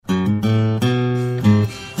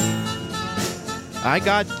I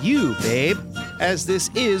got you, babe, as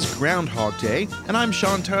this is Groundhog Day, and I'm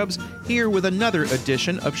Sean Tubbs, here with another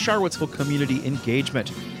edition of Charlottesville Community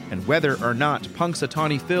Engagement. And whether or not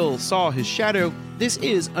Punxsutawney Phil saw his shadow, this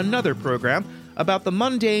is another program about the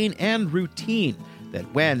mundane and routine that,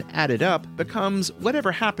 when added up, becomes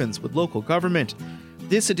whatever happens with local government.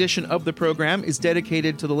 This edition of the program is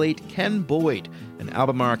dedicated to the late Ken Boyd, an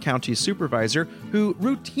Albemarle County supervisor who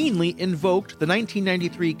routinely invoked the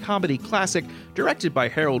 1993 comedy classic directed by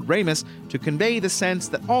Harold Ramis to convey the sense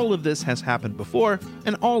that all of this has happened before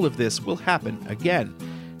and all of this will happen again.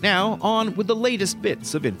 Now, on with the latest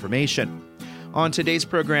bits of information. On today's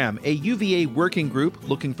program, a UVA working group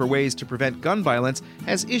looking for ways to prevent gun violence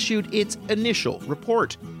has issued its initial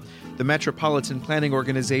report. The Metropolitan Planning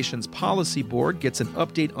Organization's Policy Board gets an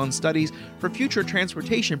update on studies for future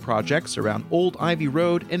transportation projects around Old Ivy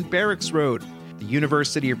Road and Barracks Road. The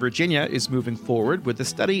University of Virginia is moving forward with the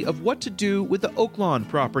study of what to do with the Oaklawn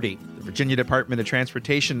property. The Virginia Department of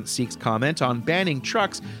Transportation seeks comment on banning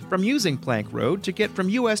trucks from using Plank Road to get from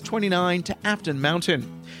US 29 to Afton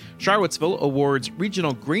Mountain. Charlottesville awards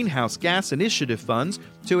Regional Greenhouse Gas Initiative funds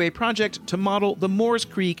to a project to model the Moores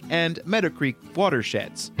Creek and Meadow Creek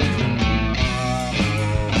watersheds.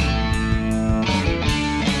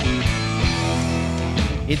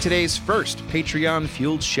 In today's first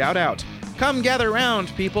Patreon-fueled shout-out, come gather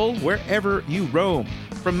round, people, wherever you roam.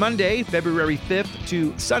 From Monday, February 5th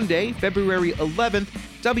to Sunday, February 11th,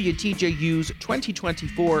 WTJU's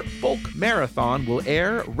 2024 Folk Marathon will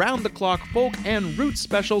air round-the-clock folk and roots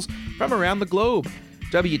specials from around the globe.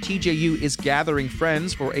 WTJU is gathering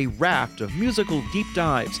friends for a raft of musical deep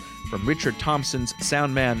dives, from Richard Thompson's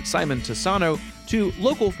soundman Simon Tassano to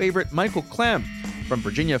local favorite Michael Clem, from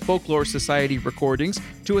Virginia Folklore Society recordings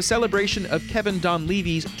to a celebration of Kevin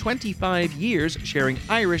Donleavy's 25 years sharing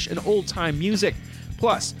Irish and old-time music,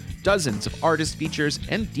 plus dozens of artist features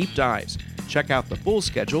and deep dives. Check out the full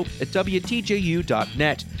schedule at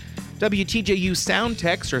WTJU.net. WTJU sound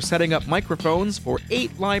techs are setting up microphones for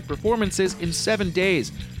 8 live performances in 7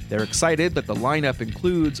 days. They're excited that the lineup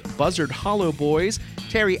includes Buzzard Hollow Boys,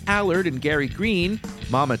 Terry Allard and Gary Green,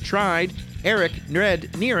 Mama Tried, Eric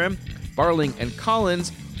Nred Neeram, Barling and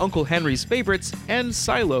Collins, Uncle Henry's Favorites, and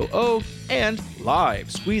Silo O, and live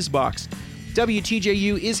Squeezebox.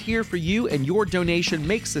 WTJU is here for you, and your donation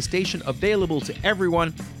makes the station available to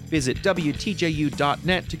everyone. Visit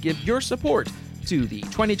WTJU.net to give your support to the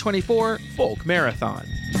 2024 Folk Marathon.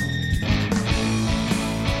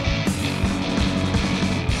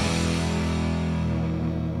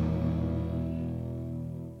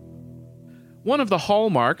 One of the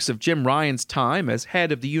hallmarks of Jim Ryan's time as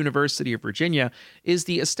head of the University of Virginia is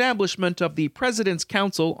the establishment of the President's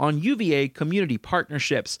Council on UVA Community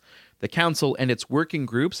Partnerships. The council and its working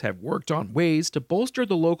groups have worked on ways to bolster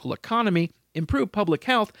the local economy, improve public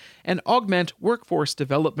health, and augment workforce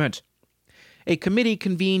development. A committee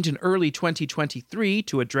convened in early 2023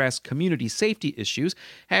 to address community safety issues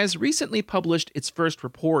has recently published its first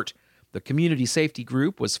report. The Community Safety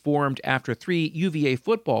Group was formed after 3 UVA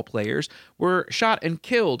football players were shot and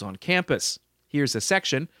killed on campus. Here's a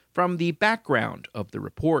section from the background of the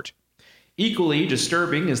report. Equally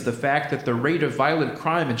disturbing is the fact that the rate of violent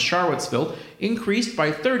crime in Charlottesville increased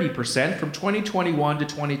by 30% from 2021 to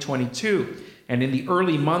 2022. And in the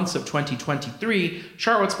early months of 2023,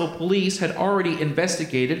 Charlottesville police had already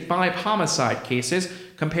investigated 5 homicide cases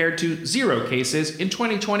compared to 0 cases in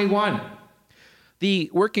 2021.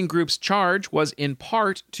 The working group's charge was in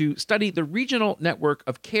part to study the regional network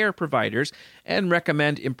of care providers and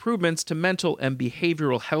recommend improvements to mental and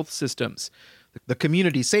behavioral health systems. The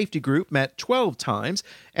Community Safety Group met 12 times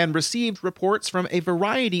and received reports from a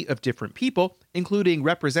variety of different people, including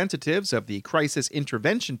representatives of the Crisis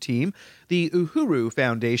Intervention Team, the Uhuru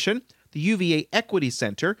Foundation, the UVA Equity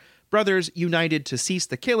Center, Brothers United to Cease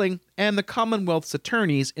the Killing, and the Commonwealth's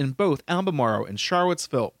attorneys in both Albemarle and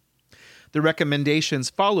Charlottesville. The recommendations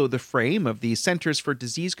follow the frame of the Centers for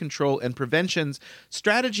Disease Control and Prevention's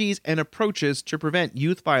strategies and approaches to prevent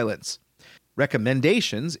youth violence.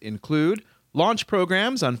 Recommendations include launch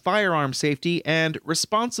programs on firearm safety and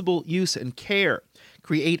responsible use and care,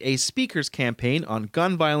 create a speakers campaign on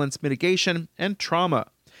gun violence mitigation and trauma,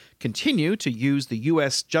 continue to use the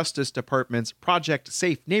U.S. Justice Department's Project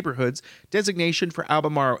Safe Neighborhoods designation for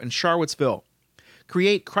Albemarle and Charlottesville,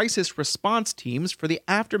 create crisis response teams for the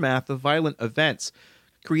aftermath of violent events,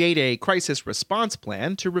 create a crisis response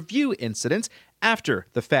plan to review incidents after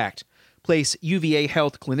the fact, place UVA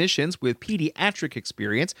health clinicians with pediatric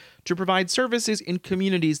experience to provide services in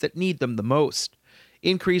communities that need them the most,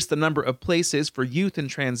 increase the number of places for youth in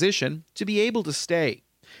transition to be able to stay,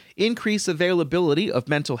 increase availability of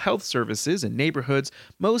mental health services in neighborhoods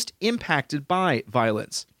most impacted by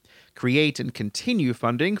violence, create and continue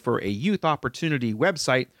funding for a youth opportunity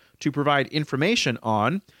website to provide information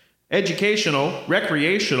on educational,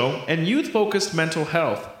 recreational, and youth-focused mental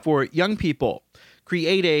health for young people,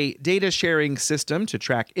 create a data-sharing system to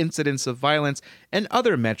track incidents of violence and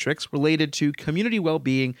other metrics related to community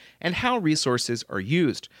well-being and how resources are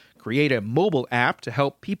used, create a mobile app to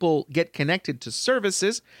help people get connected to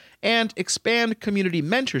services, and expand community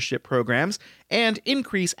mentorship programs and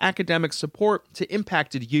increase academic support to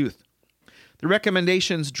impacted youth. The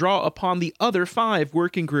recommendations draw upon the other 5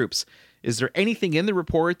 working groups. Is there anything in the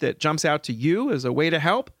report that jumps out to you as a way to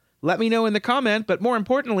help? Let me know in the comment, but more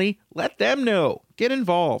importantly, let them know. Get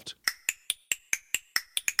involved.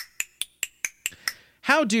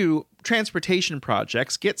 How do transportation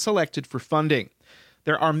projects get selected for funding?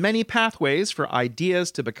 There are many pathways for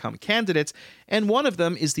ideas to become candidates, and one of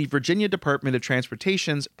them is the Virginia Department of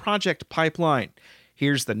Transportation's Project Pipeline.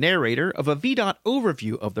 Here's the narrator of a VDOT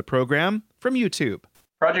overview of the program from YouTube.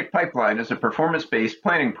 Project Pipeline is a performance-based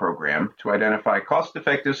planning program to identify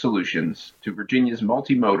cost-effective solutions to Virginia's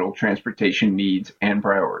multimodal transportation needs and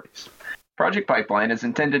priorities. Project Pipeline is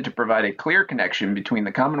intended to provide a clear connection between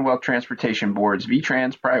the Commonwealth Transportation Board's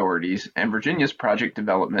VTrans priorities and Virginia's project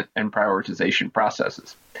development and prioritization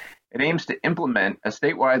processes. It aims to implement a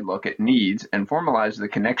statewide look at needs and formalize the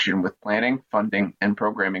connection with planning, funding, and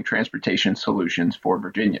programming transportation solutions for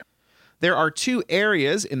Virginia. There are 2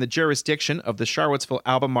 areas in the jurisdiction of the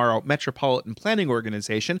Charlottesville-Albemarle Metropolitan Planning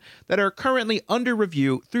Organization that are currently under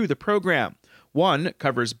review through the program. One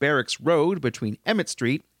covers Barracks Road between Emmett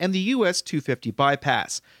Street and the US 250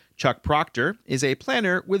 bypass. Chuck Proctor is a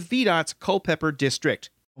planner with VDOT's Culpeper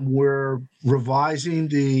District. We're revising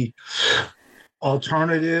the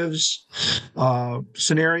alternatives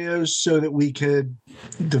scenarios so that we could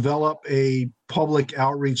develop a public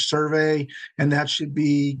outreach survey, and that should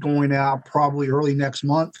be going out probably early next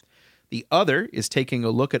month. The other is taking a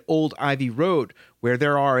look at Old Ivy Road, where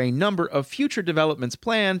there are a number of future developments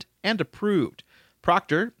planned and approved.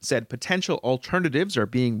 Proctor said potential alternatives are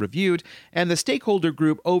being reviewed, and the stakeholder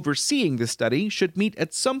group overseeing the study should meet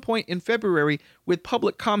at some point in February with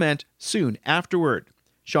public comment soon afterward.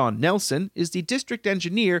 Sean Nelson is the district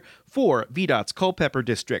engineer for VDOT's Culpeper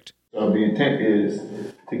District. So the intent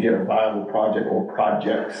is to get a viable project or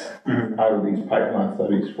projects out of these pipeline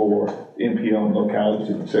studies for NPO and localities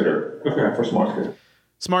to consider for smart scale.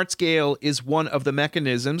 Smart Scale is one of the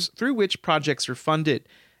mechanisms through which projects are funded.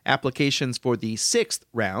 Applications for the 6th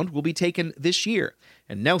round will be taken this year,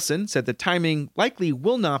 and Nelson said the timing likely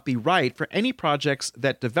will not be right for any projects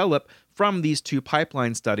that develop from these 2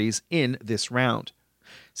 pipeline studies in this round.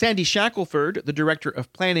 Sandy Shackelford, the Director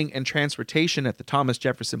of Planning and Transportation at the Thomas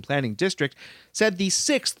Jefferson Planning District, said the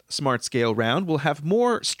 6th Smart Scale round will have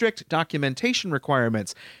more strict documentation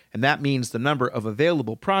requirements, and that means the number of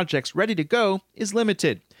available projects ready to go is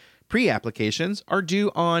limited. Pre-applications are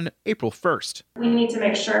due on April 1st. We need to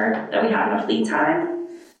make sure that we have enough lead time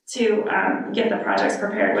to get the projects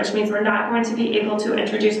prepared, which means we're not going to be able to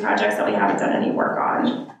introduce projects that we haven't done any work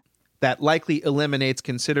on. That likely eliminates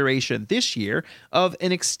consideration this year of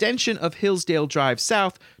an extension of Hillsdale Drive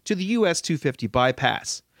South to the US 250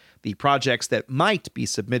 bypass. The projects that might be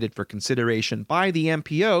submitted for consideration by the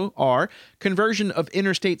MPO are conversion of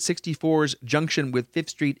Interstate 64's junction with 5th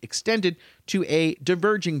Street extended to a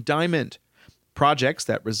diverging diamond, projects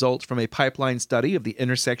that result from a pipeline study of the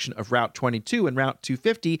intersection of Route 22 and Route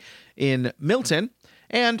 250 in Milton,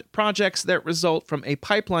 and projects that result from a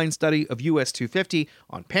pipeline study of US 250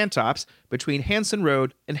 on Pantops between Hanson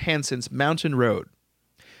Road and Hanson's Mountain Road.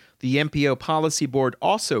 The MPO Policy Board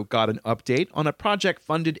also got an update on a project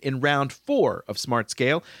funded in Round 4 of Smart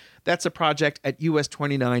Scale. That's a project at US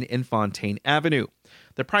 29 and Fontaine Avenue.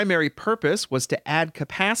 The primary purpose was to add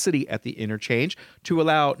capacity at the interchange to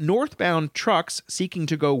allow northbound trucks seeking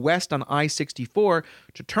to go west on I-64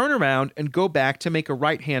 to turn around and go back to make a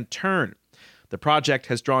right-hand turn. The project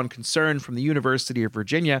has drawn concern from the University of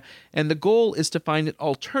Virginia, and the goal is to find an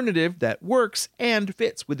alternative that works and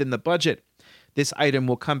fits within the budget. This item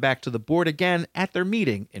will come back to the board again at their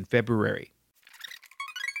meeting in February.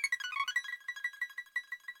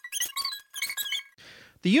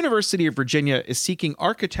 The University of Virginia is seeking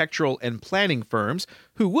architectural and planning firms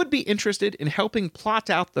who would be interested in helping plot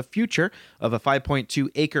out the future of a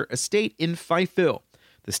 5.2-acre estate in Fifeville.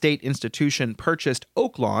 The state institution purchased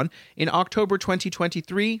Oaklawn in October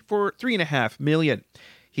 2023 for $3.5 million.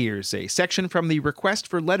 Here's a section from the request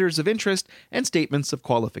for letters of interest and statements of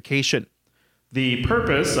qualification. The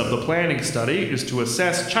purpose of the planning study is to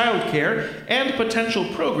assess childcare and potential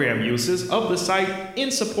program uses of the site in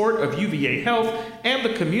support of UVA health and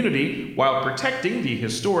the community while protecting the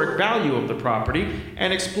historic value of the property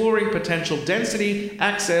and exploring potential density,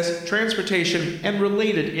 access, transportation, and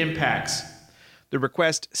related impacts. The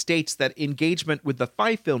request states that engagement with the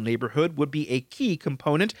Fifeville neighborhood would be a key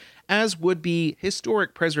component, as would be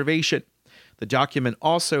historic preservation. The document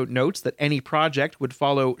also notes that any project would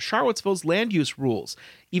follow Charlottesville's land use rules,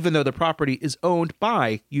 even though the property is owned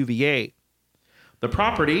by UVA. The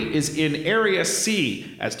property is in Area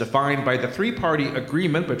C, as defined by the three-party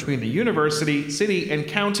agreement between the university, city, and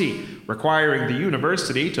county, requiring the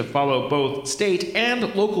university to follow both state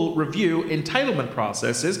and local review entitlement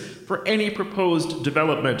processes for any proposed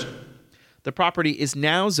development. The property is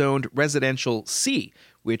now zoned Residential C,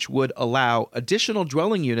 which would allow additional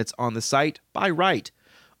dwelling units on the site by right.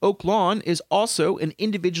 Oak Lawn is also an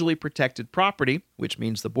individually protected property, which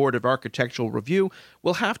means the Board of Architectural Review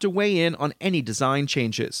will have to weigh in on any design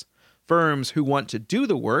changes. Firms who want to do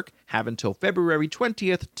the work have until February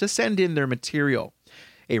 20th to send in their material.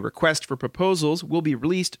 A request for proposals will be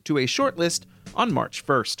released to a shortlist on March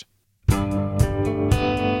 1st.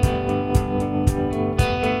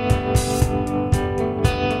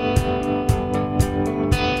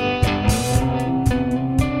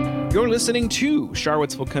 You're listening to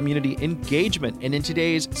Charlottesville Community Engagement, and in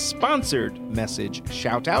today's sponsored message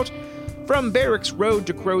shout-out, from Barracks Road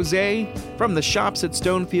to Crozet, from the shops at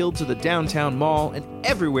Stonefield to the downtown mall, and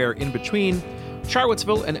everywhere in between,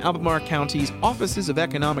 Charlottesville and Albemarle County's Offices of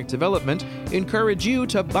Economic Development encourage you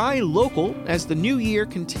to buy local as the new year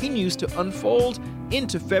continues to unfold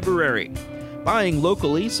into February. Buying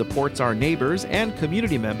locally supports our neighbors and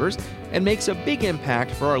community members and makes a big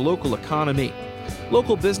impact for our local economy.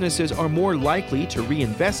 Local businesses are more likely to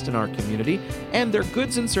reinvest in our community, and their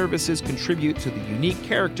goods and services contribute to the unique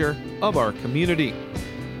character of our community.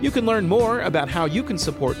 You can learn more about how you can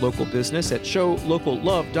support local business at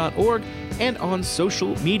showlocallove.org and on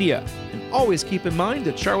social media. And always keep in mind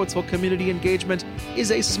that Charlottesville Community Engagement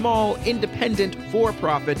is a small, independent,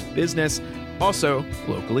 for-profit business, also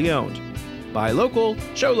locally owned. Buy local,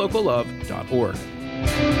 showlocallove.org.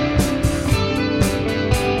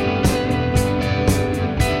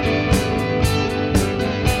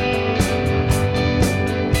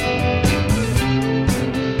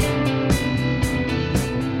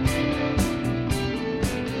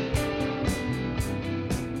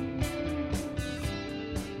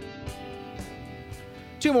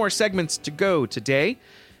 Two more segments to go today.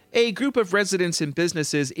 A group of residents and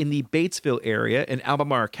businesses in the Batesville area in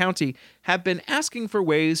Albemarle County have been asking for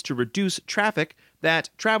ways to reduce traffic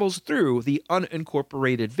that travels through the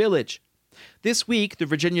unincorporated village. This week, the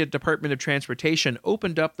Virginia Department of Transportation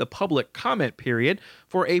opened up the public comment period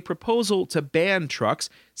for a proposal to ban trucks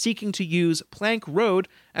seeking to use Plank Road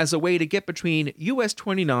as a way to get between US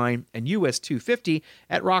 29 and US 250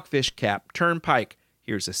 at Rockfish Cap Turnpike.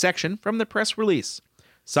 Here's a section from the press release.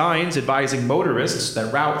 Signs advising motorists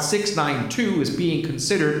that Route 692 is being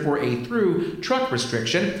considered for a through truck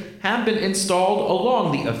restriction have been installed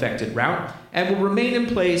along the affected route and will remain in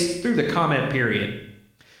place through the comment period.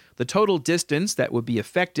 The total distance that would be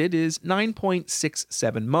affected is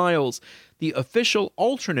 9.67 miles. The official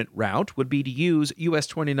alternate route would be to use US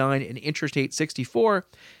 29 and Interstate 64,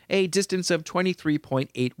 a distance of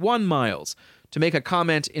 23.81 miles. To make a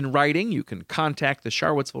comment in writing, you can contact the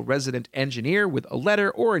Charlottesville resident engineer with a letter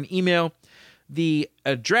or an email. The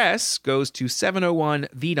address goes to 701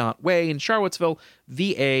 VDOT Way in Charlottesville,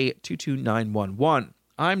 VA 22911.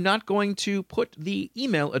 I'm not going to put the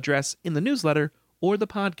email address in the newsletter or the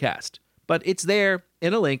podcast, but it's there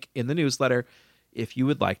in a link in the newsletter if you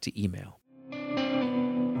would like to email.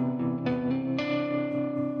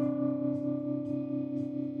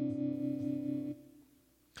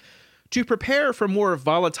 To prepare for more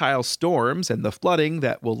volatile storms and the flooding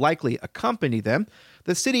that will likely accompany them,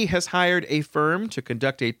 the city has hired a firm to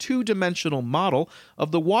conduct a two-dimensional model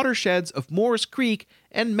of the watersheds of Moores Creek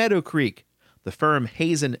and Meadow Creek. The firm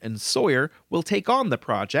Hazen and Sawyer will take on the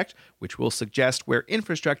project, which will suggest where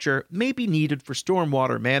infrastructure may be needed for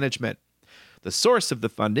stormwater management. The source of the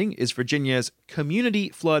funding is Virginia's Community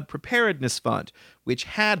Flood Preparedness Fund, which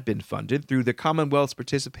had been funded through the Commonwealth's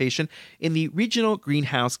participation in the Regional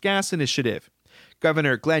Greenhouse Gas Initiative.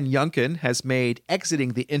 Governor Glenn Youngkin has made exiting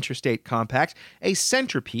the interstate compact a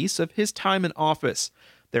centerpiece of his time in office.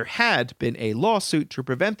 There had been a lawsuit to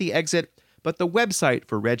prevent the exit, but the website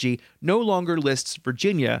for RGGI no longer lists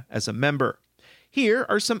Virginia as a member. Here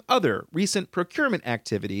are some other recent procurement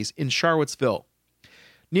activities in Charlottesville.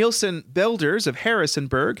 Nielsen Builders of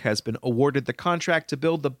Harrisonburg has been awarded the contract to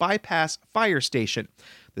build the bypass fire station.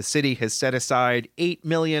 The city has set aside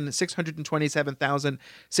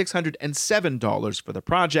 $8,627,607 for the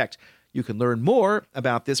project. You can learn more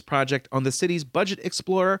about this project on the city's Budget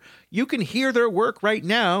Explorer. You can hear their work right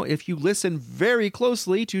now if you listen very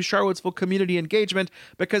closely to Charlottesville Community Engagement,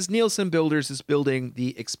 because Nielsen Builders is building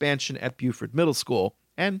the expansion at Buford Middle School,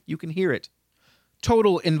 and you can hear it.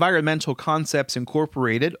 Total Environmental Concepts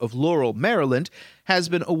Incorporated of Laurel, Maryland, has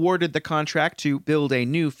been awarded the contract to build a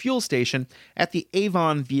new fuel station at the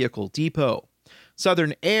Avon Vehicle Depot.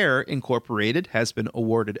 Southern Air Incorporated has been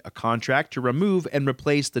awarded a contract to remove and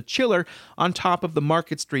replace the chiller on top of the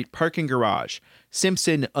Market Street parking garage.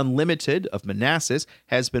 Simpson Unlimited of Manassas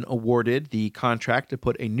has been awarded the contract to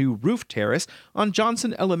put a new roof terrace on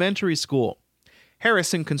Johnson Elementary School.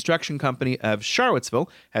 Harrison Construction Company of Charlottesville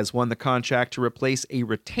has won the contract to replace a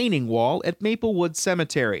retaining wall at Maplewood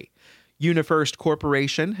Cemetery. UniFirst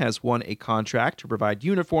Corporation has won a contract to provide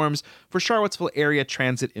uniforms for Charlottesville area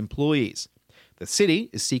transit employees. The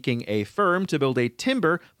city is seeking a firm to build a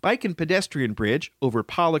timber bike and pedestrian bridge over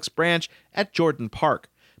Pollock's Branch at Jordan Park.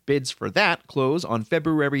 Bids for that close on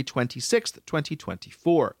February 26,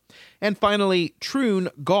 2024. And finally, Troon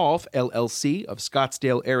Golf, LLC of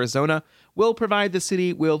Scottsdale, Arizona, will provide the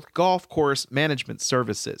city with golf course management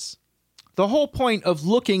services. The whole point of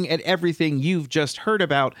looking at everything you've just heard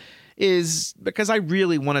about is because I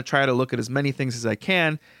really want to try to look at as many things as I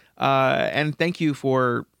can, and thank you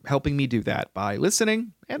for helping me do that by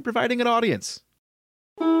listening and providing an audience.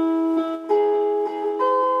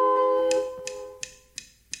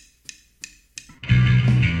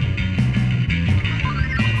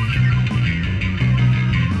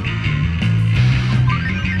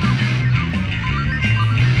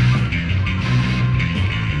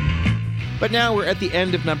 But now we're at the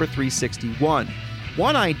end of number 361.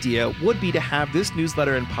 One idea would be to have this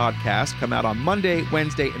newsletter and podcast come out on Monday,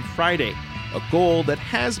 Wednesday, and Friday, a goal that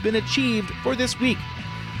has been achieved for this week.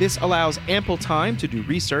 This allows ample time to do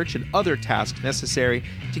research and other tasks necessary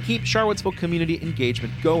to keep Charlottesville community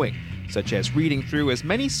engagement going, such as reading through as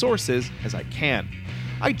many sources as I can.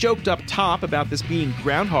 I joked up top about this being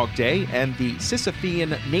Groundhog Day and the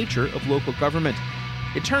Sisyphean nature of local government.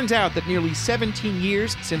 It turns out that nearly 17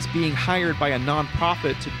 years since being hired by a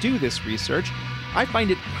nonprofit to do this research, I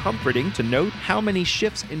find it comforting to note how many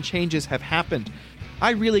shifts and changes have happened. I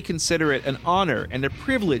really consider it an honor and a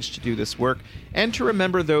privilege to do this work and to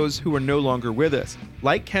remember those who are no longer with us,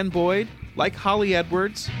 like Ken Boyd, like Holly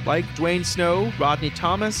Edwards, like Dwayne Snow, Rodney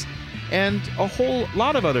Thomas, and a whole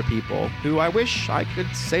lot of other people who I wish I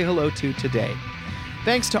could say hello to today.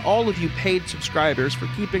 Thanks to all of you paid subscribers for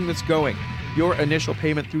keeping this going. Your initial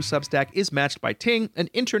payment through Substack is matched by Ting, an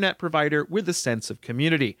internet provider with a sense of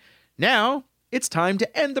community. Now, it's time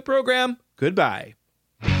to end the program. Goodbye.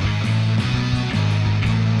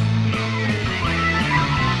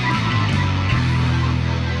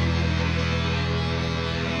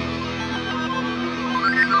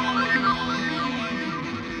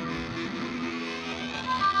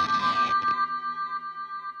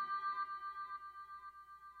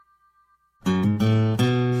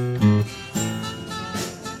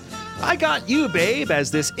 I got you, babe,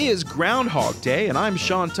 as this is Groundhog Day, and I'm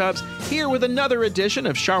Sean Tubbs, here with another edition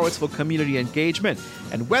of Charlottesville Community Engagement.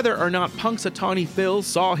 And whether or not Punxsutawney Phil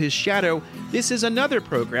saw his shadow, this is another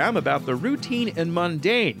program about the routine and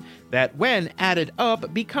mundane that, when added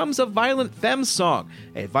up, becomes a Violent Femmes song.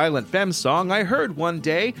 A Violent Femmes song I heard one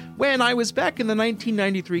day when I was back in the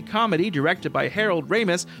 1993 comedy directed by Harold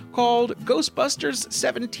Ramis called Ghostbusters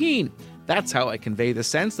 17. That's how I convey the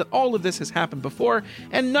sense that all of this has happened before,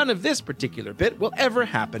 and none of this particular bit will ever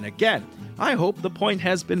happen again. I hope the point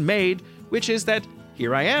has been made, which is that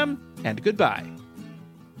here I am, and goodbye.